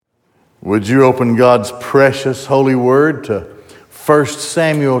Would you open God's precious holy word to 1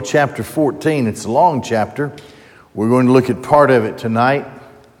 Samuel chapter 14? It's a long chapter. We're going to look at part of it tonight.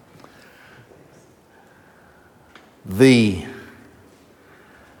 A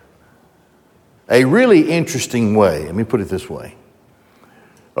really interesting way, let me put it this way.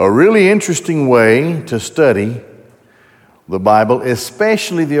 A really interesting way to study the Bible,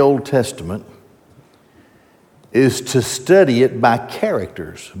 especially the Old Testament, is to study it by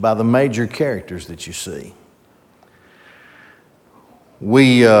characters, by the major characters that you see.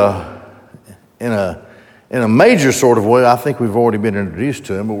 We, in a major sort of way, I think we've already been introduced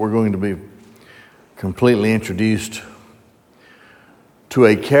to him, but we're going to be completely introduced to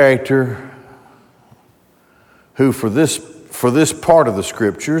a character who, for this part of the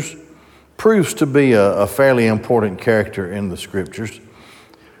Scriptures, proves to be a fairly important character in the Scriptures.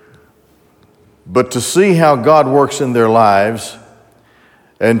 But to see how God works in their lives,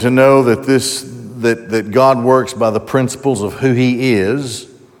 and to know that God works by the principles of who He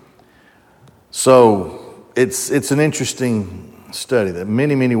is, so it's an interesting study. There are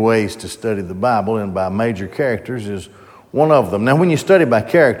many ways to study the Bible, and by major characters is one of them. Now, when you study by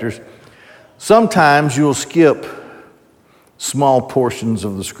characters, sometimes you'll skip small portions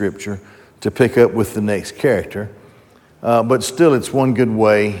of the Scripture to pick up with the next character, but still it's one good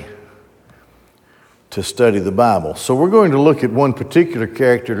way to study the Bible. So we're going to look at one particular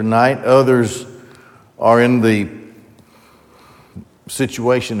character tonight. Others are in the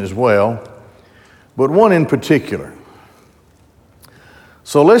situation as well, but one in particular.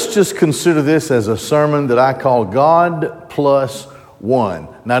 So let's just consider this as a sermon that I call God plus one.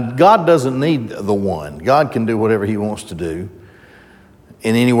 Now, God doesn't need the one. God can do whatever He wants to do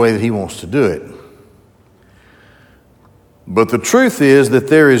in any way that He wants to do it. But the truth is that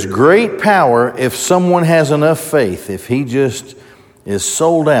there is great power if someone has enough faith, if he just is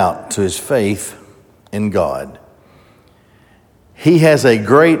sold out to his faith in God. He has a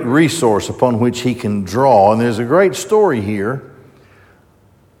great resource upon which he can draw. And there's a great story here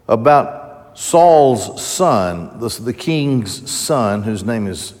about Saul's son, the king's son, whose name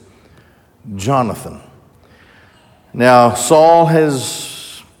is Jonathan. Now, Saul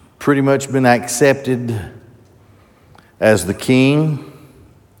has pretty much been accepted as the king,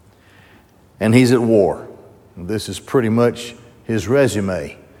 and he's at war. This is pretty much his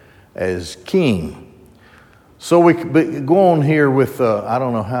resume as king. So we go on here with, I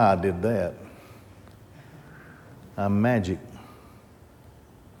don't know how I did that. I'm magic.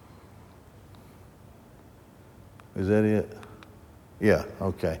 Is that it? Yeah,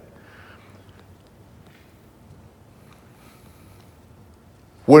 okay.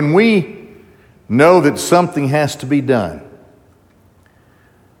 When we know that something has to be done,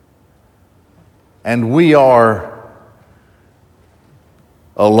 and we are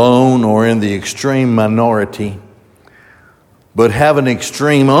alone or in the extreme minority, but have an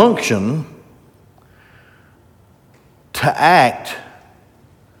extreme unction to act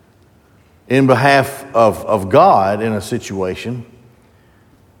in behalf of God in a situation,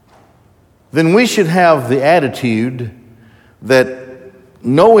 then we should have the attitude that,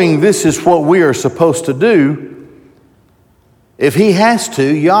 knowing this is what we are supposed to do, if He has to,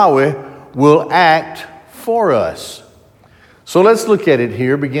 Yahweh will act for us. So let's look at it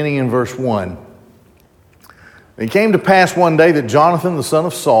here, beginning in verse 1. It came to pass one day that Jonathan, the son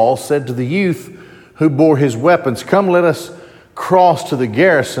of Saul, said to the youth who bore his weapons, "Come, let us cross to the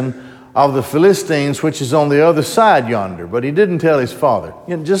garrison of the Philistines, which is on the other side yonder." But he didn't tell his father.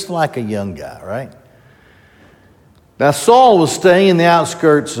 Just like a young guy, right? Now Saul was staying in the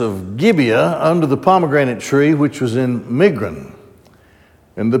outskirts of Gibeah under the pomegranate tree, which was in Migron.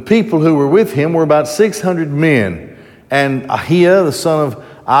 And the people who were with him were about 600 men. And Ahiah, the son of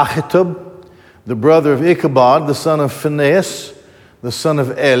Ahitub, the brother of Ichabod, the son of Phinehas, the son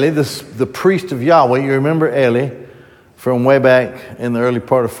of Eli, the priest of Yahweh. You remember Eli from way back in the early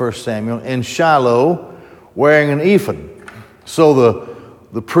part of 1 Samuel. And Shiloh, wearing an ephod. So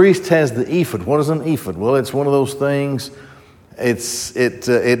the priest has the ephod. What is an ephod? Well, it's one of those things.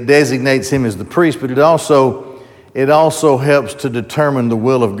 It designates him as the priest, but it also helps to determine the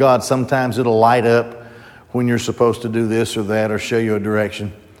will of God. Sometimes it'll light up when you're supposed to do this or that, or show you a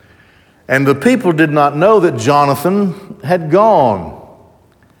direction. And the people did not know that Jonathan had gone.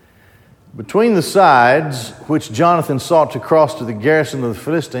 Between the sides, which Jonathan sought to cross to the garrison of the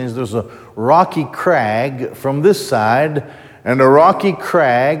Philistines, there's a rocky crag from this side and a rocky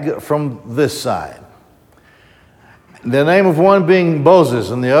crag from this side. The name of one being Bozez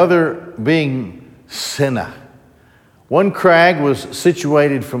and the other being Seneh. One crag was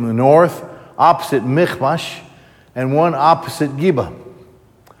situated from the north, opposite Michmash, and one opposite Gibeah.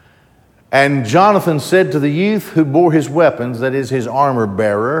 And Jonathan said to the youth who bore his weapons, that is his armor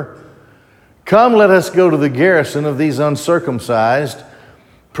bearer, "Come, let us go to the garrison of these uncircumcised.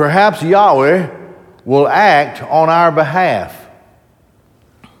 Perhaps Yahweh will act on our behalf."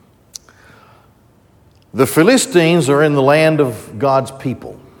 The Philistines are in the land of God's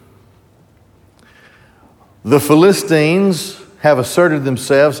people. The Philistines have asserted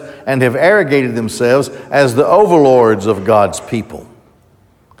themselves and have arrogated themselves as the overlords of God's people.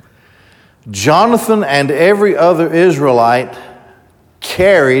 Jonathan and every other Israelite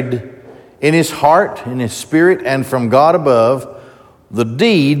carried in his heart, in his spirit, and from God above, the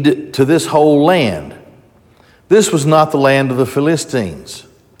deed to this whole land. This was not the land of the Philistines.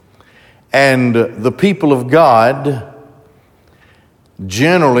 And the people of God,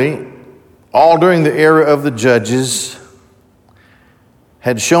 generally, all during the era of the judges,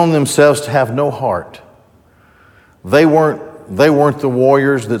 had shown themselves to have no heart. They weren't the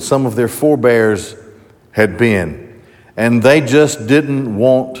warriors that some of their forebears had been. And they just didn't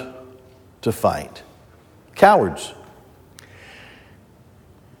want to fight. Cowards.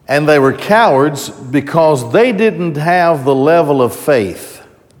 And they were cowards because they didn't have the level of faith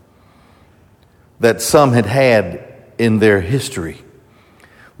that some had had in their history.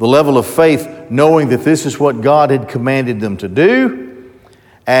 The level of faith knowing that this is what God had commanded them to do,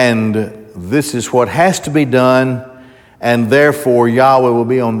 and this is what has to be done, and therefore Yahweh will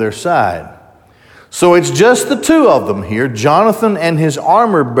be on their side. So it's just the two of them here, Jonathan and his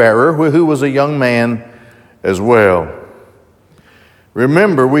armor bearer, who was a young man as well.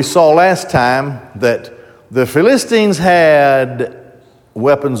 Remember, we saw last time that the Philistines had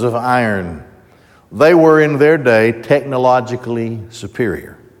weapons of iron. They were in their day technologically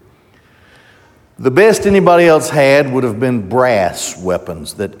superior. The best anybody else had would have been brass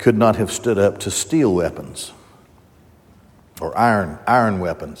weapons that could not have stood up to steel weapons or iron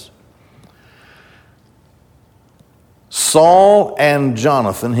weapons. Saul and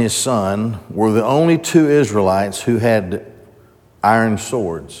Jonathan, his son, were the only two Israelites who had iron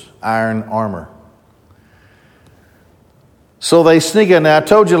swords, iron armor. So they sneak in. Now, I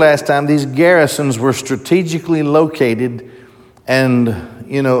told you last time, these garrisons were strategically located, and,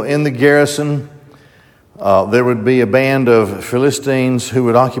 in the garrison, there would be a band of Philistines who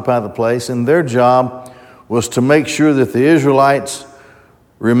would occupy the place, and their job was to make sure that the Israelites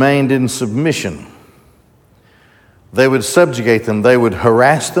remained in submission. They would subjugate them. They would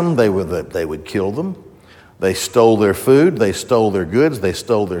harass them. They would kill them. They stole their food. They stole their goods. They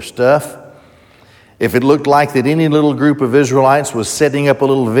stole their stuff. If it looked like that any little group of Israelites was setting up a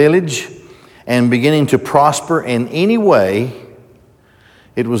little village and beginning to prosper in any way,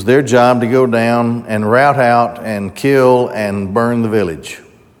 it was their job to go down and rout out and kill and burn the village.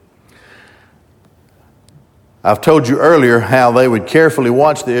 I've told you earlier how they would carefully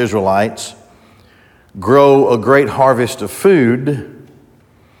watch the Israelites grow a great harvest of food,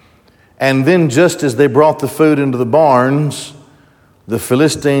 and then just as they brought the food into the barns, the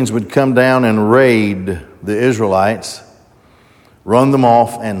Philistines would come down and raid the Israelites, run them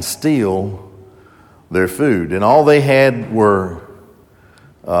off, and steal their food. And all they had were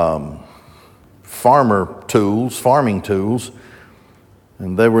farming tools,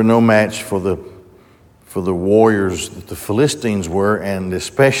 and they were no match for the warriors that the Philistines were, and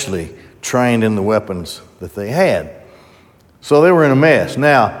especially trained in the weapons that they had. So they were in a mess.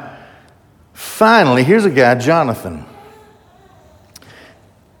 Now, finally, here's a guy, Jonathan.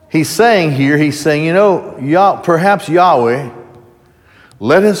 He's saying, perhaps Yahweh,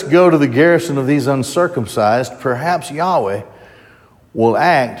 let us go to the garrison of these uncircumcised. Perhaps Yahweh will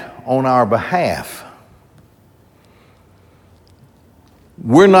act on our behalf.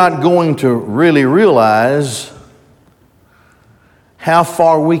 We're not going to really realize how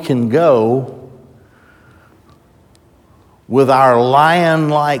far we can go with our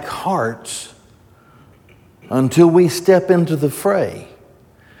lion-like hearts until we step into the fray.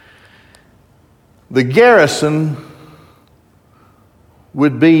 The garrison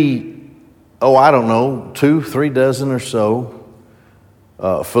would be, 2-3 dozen or so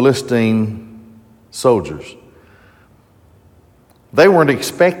Philistine soldiers. They weren't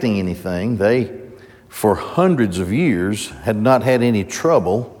expecting anything. They, for hundreds of years, had not had any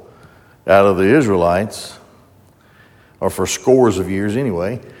trouble out of the Israelites, or for scores of years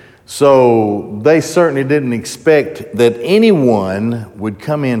anyway. So they certainly didn't expect that anyone would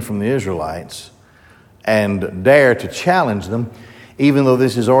come in from the Israelites and dare to challenge them, even though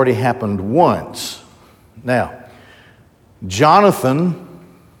this has already happened once. Now, Jonathan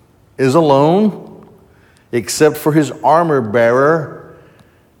is alone, except for his armor bearer,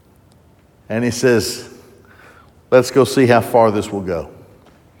 and he says, let's go see how far this will go.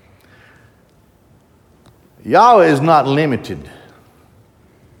 Yahweh is not limited.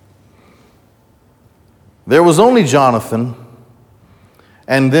 There was only Jonathan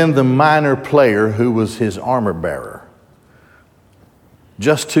and then the minor player who was his armor bearer.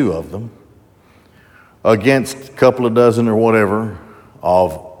 Just two of them against a couple of dozen or whatever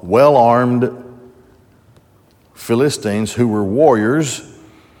of well-armed Philistines who were warriors.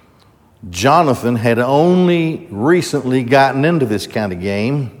 Jonathan had only recently gotten into this kind of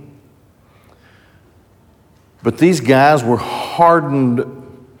game. But these guys were hardened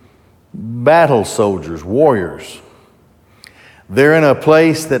battle soldiers, warriors. They're in a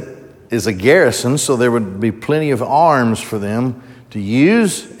place that is a garrison, so there would be plenty of arms for them to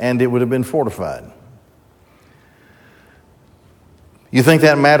use, and it would have been fortified. You think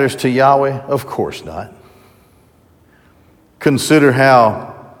that matters to Yahweh? Of course not. Consider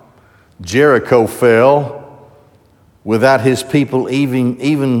how Jericho fell without his people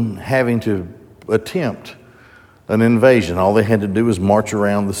even having to attempt an invasion. All they had to do was march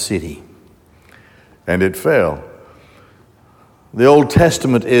around the city, and it fell. The Old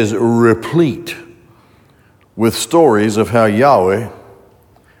Testament is replete with stories of how Yahweh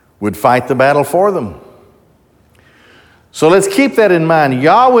would fight the battle for them. So let's keep that in mind.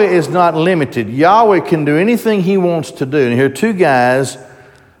 Yahweh is not limited. Yahweh can do anything He wants to do. And here are two guys,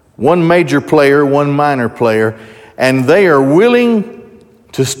 one major player, one minor player, and they are willing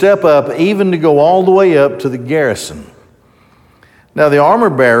to step up, even to go all the way up to the garrison. Now the armor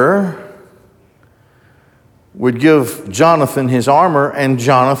bearer would give Jonathan his armor, and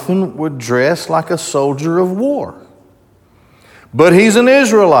Jonathan would dress like a soldier of war. But he's an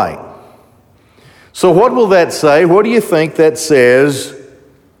Israelite. So what will that say? What do you think that says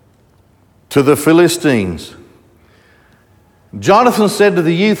to the Philistines? Jonathan said to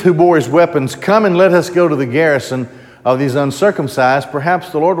the youth who bore his weapons, "Come and let us go to the garrison of these uncircumcised. Perhaps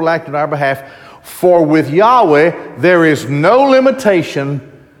the Lord will act on our behalf. For with Yahweh there is no limitation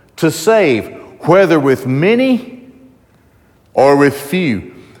to save, whether with many or with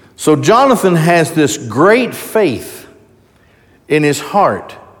few." So Jonathan has this great faith in his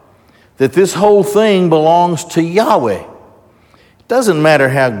heart that this whole thing belongs to Yahweh. It doesn't matter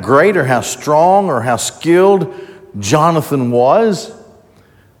how great or how strong or how skilled Jonathan was.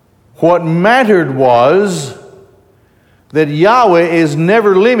 What mattered was that Yahweh is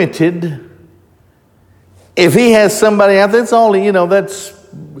never limited. If He has somebody out there, that's only, that's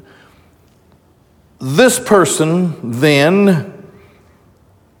this person then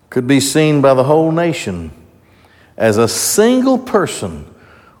could be seen by the whole nation as a single person.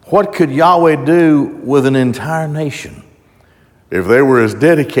 What could Yahweh do with an entire nation if they were as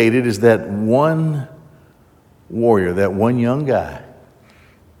dedicated as that one warrior, that one young guy?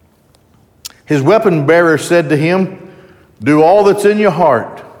 His weapon bearer said to him, "Do all that's in your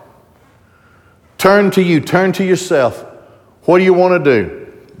heart. Turn to you, turn to yourself. What do you want to do?"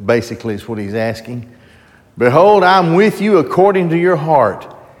 Basically, is what he's asking. "Behold, I'm with you according to your heart.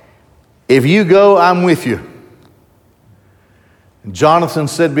 If you go, I'm with you." Jonathan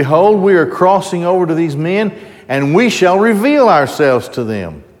said, "Behold, we are crossing over to these men, and we shall reveal ourselves to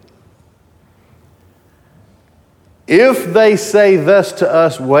them. If they say thus to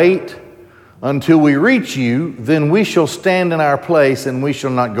us, 'Wait until we reach you,' then we shall stand in our place, and we shall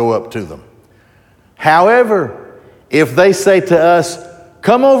not go up to them. However, if they say to us,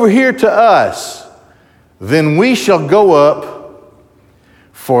 'Come over here to us,' then we shall go up,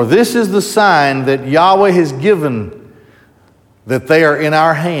 for this is the sign that Yahweh has given, that they are in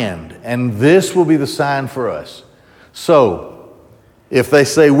our hand, and this will be the sign for us." So, if they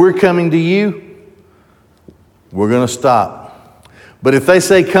say, "We're coming to you," we're going to stop. But if they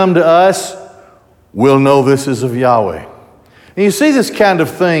say, "Come to us," we'll know this is of Yahweh. And you see this kind of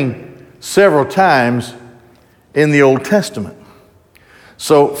thing several times in the Old Testament.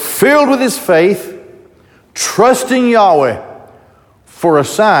 So, filled with his faith, trusting Yahweh for a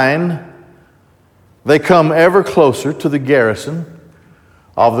sign, they come ever closer to the garrison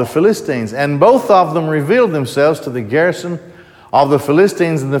of the Philistines. And both of them revealed themselves to the garrison of the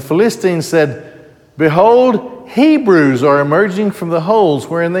Philistines. And the Philistines said, "Behold, Hebrews are emerging from the holes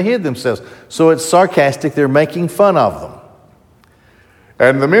wherein they hid themselves." So it's sarcastic. They're making fun of them.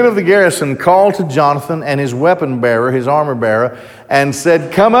 And the men of the garrison called to Jonathan and his weapon bearer, his armor bearer, and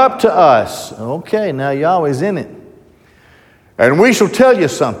said, "Come up to us." Okay, now Yahweh's in it. "And we shall tell you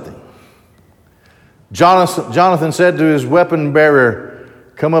something." Jonathan said to his weapon bearer,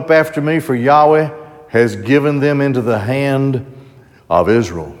 "Come up after me, for Yahweh has given them into the hand of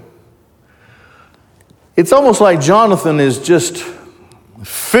Israel." It's almost like Jonathan is just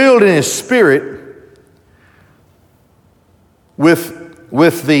filled in his spirit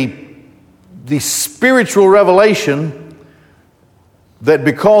with the the spiritual revelation that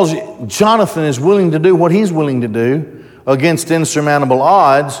because Jonathan is willing to do what he's willing to do against insurmountable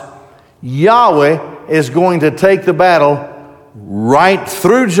odds, Yahweh is going to take the battle right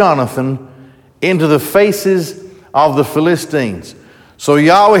through Jonathan into the faces of the Philistines. So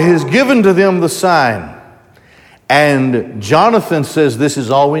Yahweh has given to them the sign. And Jonathan says, this is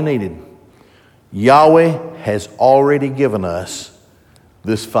all we needed. Yahweh has already given us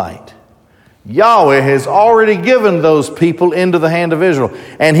this fight. Yahweh has already given those people into the hand of Israel.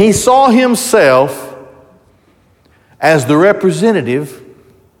 And he saw himself as the representative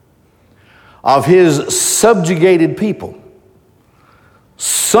of his subjugated people.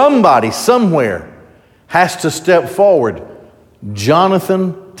 Somebody, somewhere, has to step forward.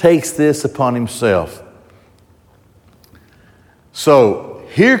 Jonathan takes this upon himself. So,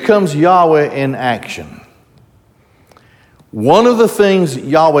 here comes Yahweh in action. One of the things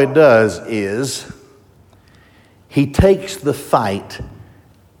Yahweh does is he takes the fight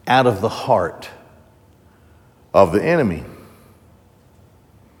out of the heart of the enemy.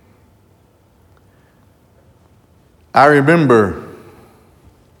 I remember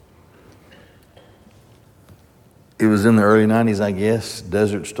it was in the early 90s, I guess,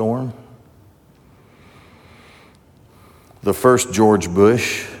 Desert Storm. The first George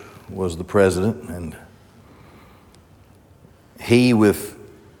Bush was the president, and he, with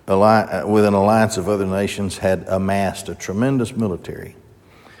an alliance of other nations, had amassed a tremendous military.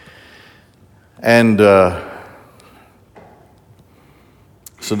 And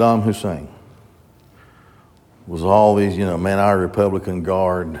Saddam Hussein was all these, our Republican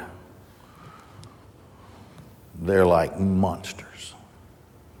Guard, they're like monsters.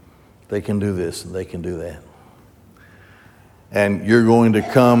 They can do this and they can do that. And you're going to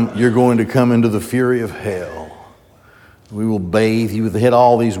come into the fury of hell. We will bathe you. They had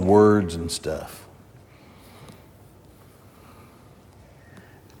all these words and stuff.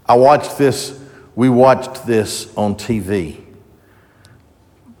 We watched this on TV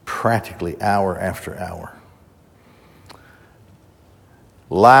practically hour after hour.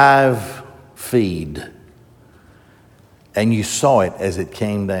 Live feed. And you saw it as it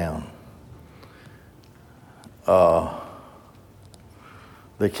came down.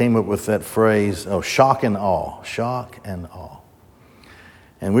 They came up with that phrase, shock and awe. Shock and awe.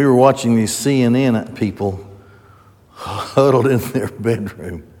 And we were watching these CNN people huddled in their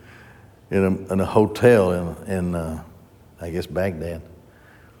bedroom in a hotel in I guess, Baghdad.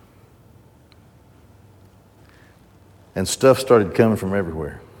 And stuff started coming from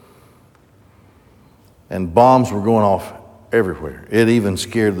everywhere. And bombs were going off everywhere. It even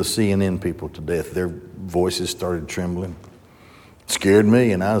scared the CNN people to death. Their voices started trembling. It scared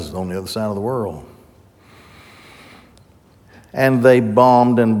me, and I was on the other side of the world. And they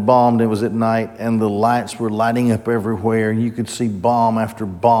bombed and bombed. It was at night, and the lights were lighting up everywhere. You could see bomb after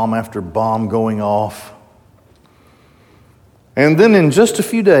bomb after bomb going off. And then in just a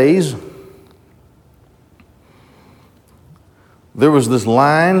few days, there was this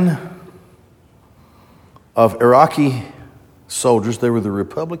line of Iraqi soldiers. They were the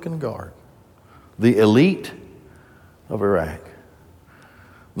Republican Guard, the elite of Iraq,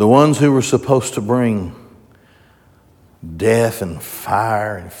 the ones who were supposed to bring death and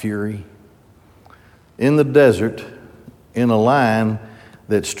fire and fury in the desert in a line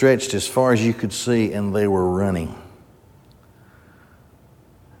that stretched as far as you could see, and they were running.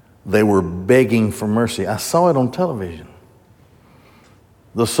 They were begging for mercy. I saw it on television.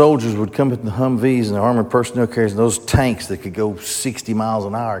 The soldiers would come with the Humvees and the armored personnel carriers, and those tanks that could go 60 miles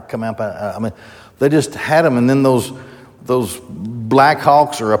an hour come out. They just had them, and then those Black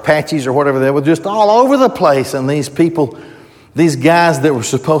Hawks or Apaches or whatever, they were just all over the place. And these people, these guys that were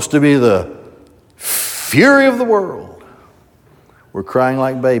supposed to be the fury of the world, were crying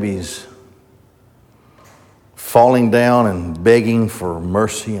like babies, falling down and begging for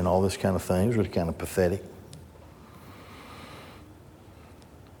mercy and all this kind of thing. It was really kind of pathetic.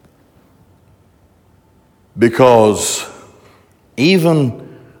 Because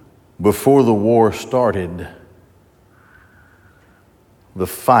even before the war started, the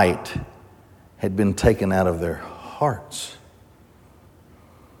fight had been taken out of their hearts.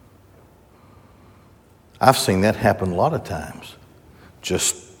 I've seen that happen a lot of times.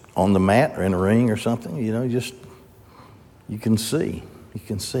 Just on the mat or in a ring or something, you can see.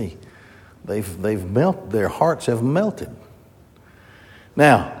 Their hearts have melted.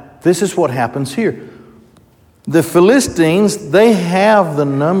 Now, this is what happens here. The Philistines, they have the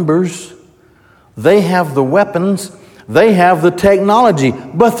numbers, they have the weapons, they have the technology,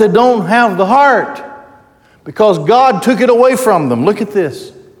 but they don't have the heart because God took it away from them. Look at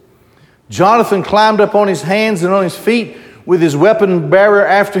this. Jonathan climbed up on his hands and on his feet with his weapon bearer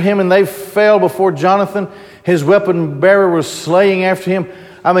after him, and they fell before Jonathan. His weapon bearer was slaying after him.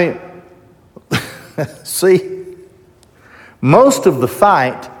 I mean, see, most of the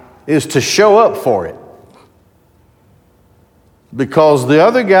fight is to show up for it. Because the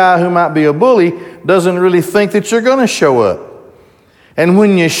other guy who might be a bully doesn't really think that you're going to show up. And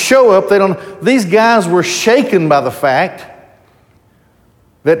when you show up, these guys were shaken by the fact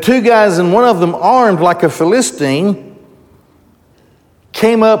that two guys, and one of them armed like a Philistine,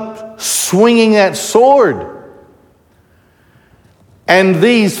 came up swinging that sword. And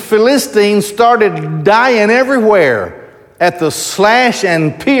these Philistines started dying everywhere at the slash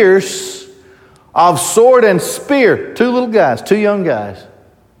and pierce of sword and spear. Two little guys, two young guys,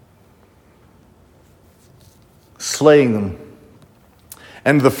 slaying them.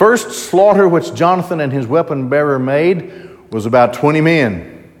 And the first slaughter which Jonathan and his weapon bearer made was about 20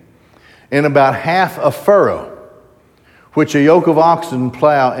 men in about half a furrow, which a yoke of oxen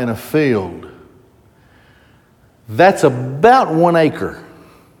plow in a field. That's about 1 acre.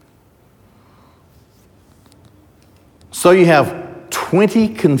 So you have 20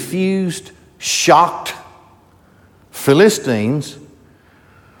 confused, shocked Philistines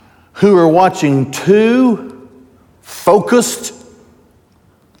who are watching two focused,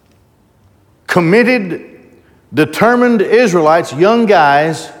 committed, determined Israelites, young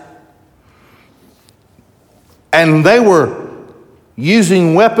guys, and they were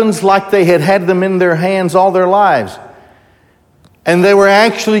using weapons like they had them in their hands all their lives. And they were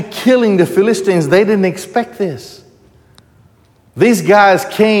actually killing the Philistines. They didn't expect this. These guys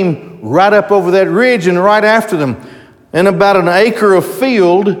came right up over that ridge and right after them in about 1 acre of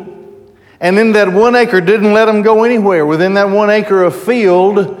field. And in that 1 acre didn't let them go anywhere. Within that 1 acre of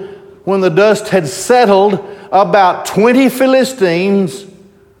field, when the dust had settled, about 20 Philistines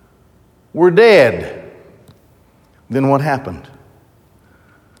were dead. Then what happened?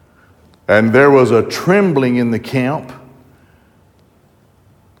 And there was a trembling in the camp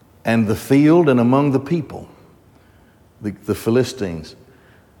and the field and among the people, the Philistines.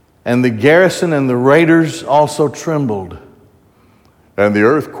 And the garrison and the raiders also trembled. And the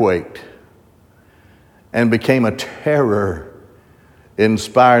earth quaked and became a terror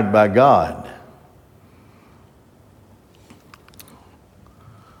inspired by God.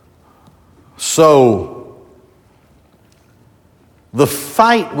 So, the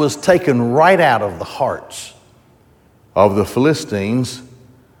fight was taken right out of the hearts of the Philistines,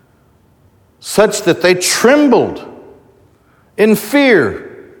 such that they trembled in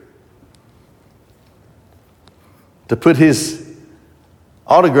fear. To put his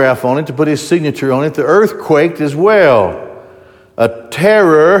autograph on it, to put his signature on it, the earth quaked as well. A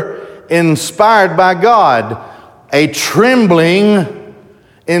terror inspired by God. A trembling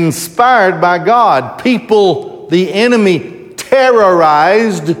inspired by God. People, the enemy,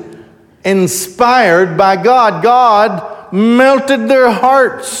 terrorized, inspired by God. God melted their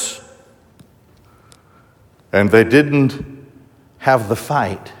hearts. And they didn't have the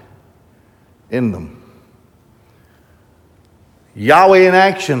fight in them. Yahweh in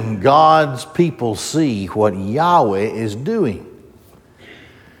action. God's people see what Yahweh is doing.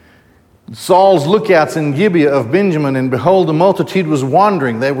 Saul's lookouts in Gibeah of Benjamin, and behold, the multitude was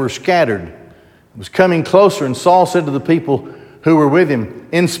wandering. They were scattered. It was coming closer, and Saul said to the people who were with him,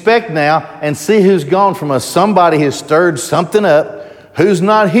 "Inspect now and see who's gone from us. Somebody has stirred something up. Who's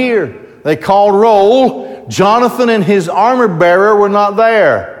not here?" They called roll. Jonathan and his armor bearer were not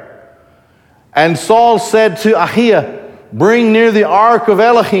there. And Saul said to Ahiah, "Bring near the ark of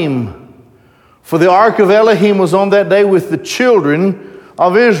Elohim." For the ark of Elohim was on that day with the children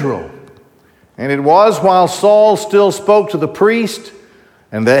of Israel. And it was while Saul still spoke to the priest,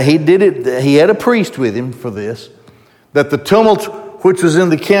 and that he had a priest with him for this, that the tumult which was in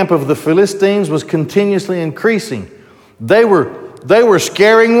the camp of the Philistines was continuously increasing. They were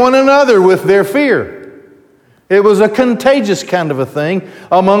scaring one another with their fear. It was a contagious kind of a thing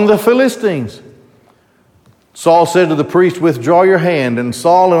among the Philistines. Saul said to the priest, "Withdraw your hand." And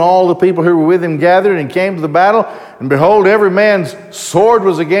Saul and all the people who were with him gathered and came to the battle. And behold, every man's sword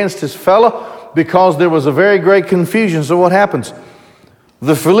was against his fellow, because there was a very great confusion. So what happens?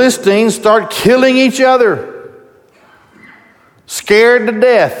 The Philistines start killing each other, scared to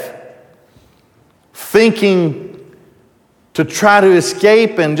death, thinking to try to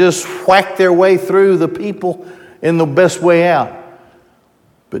escape and just whack their way through the people in the best way out.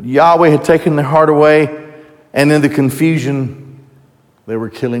 But Yahweh had taken their heart away, and in the confusion, they were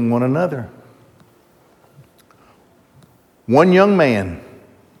killing one another. One young man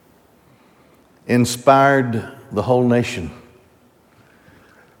inspired the whole nation.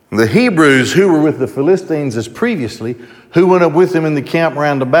 The Hebrews who were with the Philistines as previously, who went up with them in the camp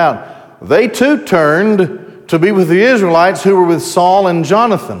round about, they too turned to be with the Israelites who were with Saul and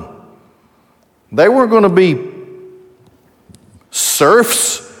Jonathan. They weren't going to be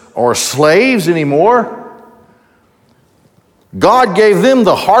serfs or slaves anymore. God gave them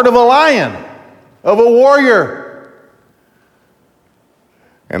the heart of a lion, of a warrior.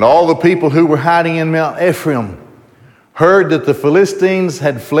 And all the people who were hiding in Mount Ephraim heard that the Philistines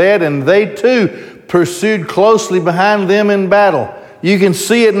had fled, and they too pursued closely behind them in battle. You can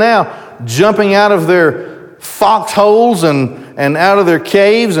see it now, jumping out of their foxholes and out of their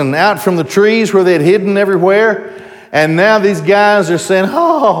caves and out from the trees where they had hidden everywhere. And now these guys are saying,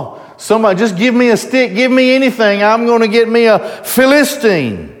 oh, somebody just give me a stick, give me anything. I'm going to get me a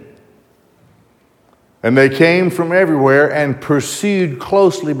Philistine. And they came from everywhere and pursued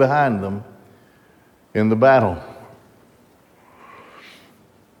closely behind them in the battle.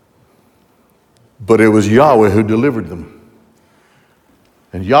 But it was Yahweh who delivered them.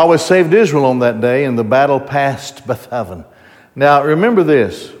 And Yahweh saved Israel on that day, and the battle passed Bethaven. Now, remember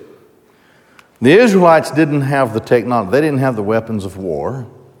this. The Israelites didn't have the technology. They didn't have the weapons of war.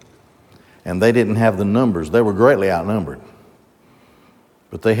 And they didn't have the numbers. They were greatly outnumbered.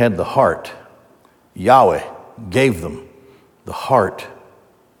 But they had the heart. Yahweh gave them the heart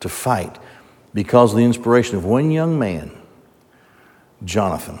to fight because of the inspiration of one young man,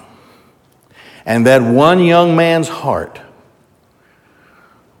 Jonathan. And that one young man's heart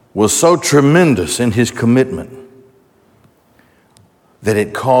was so tremendous in his commitment that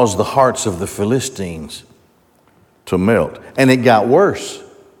it caused the hearts of the Philistines to melt. And it got worse.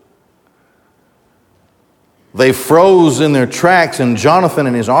 They froze in their tracks, and Jonathan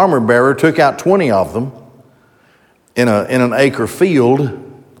and his armor bearer took out 20 of them in an acre field.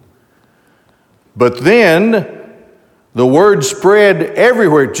 But then the word spread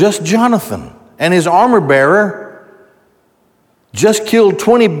everywhere. Just Jonathan and his armor bearer just killed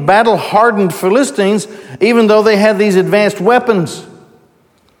 20 battle-hardened Philistines, even though they had these advanced weapons.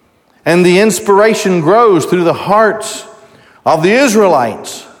 And the inspiration grows through the hearts of the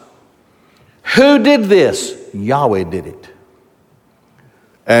Israelites. Who did this? Yahweh did it.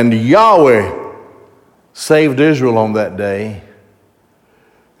 And Yahweh saved Israel on that day,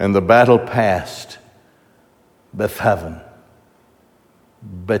 and the battle passed Bethaven.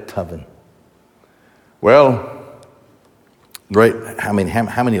 Well, great. How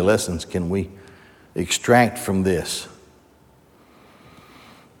many lessons can we extract from this?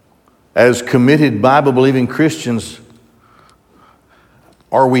 As committed Bible-believing Christians,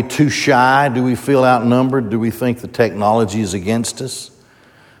 are we too shy? Do we feel outnumbered? Do we think the technology is against us?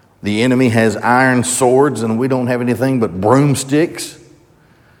 The enemy has iron swords and we don't have anything but broomsticks?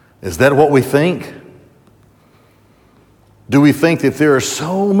 Is that what we think? Do we think that there are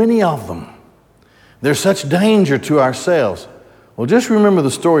so many of them? There's such danger to ourselves. Well, just remember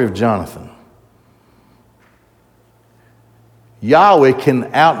the story of Jonathan. Yahweh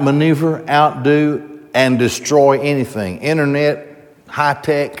can outmaneuver, outdo, and destroy anything. Internet,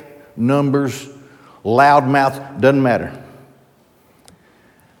 high-tech, numbers, loudmouth, doesn't matter.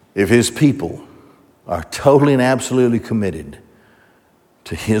 If His people are totally and absolutely committed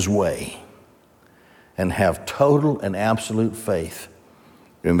to His way and have total and absolute faith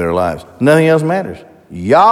in their lives, nothing else matters. Yahweh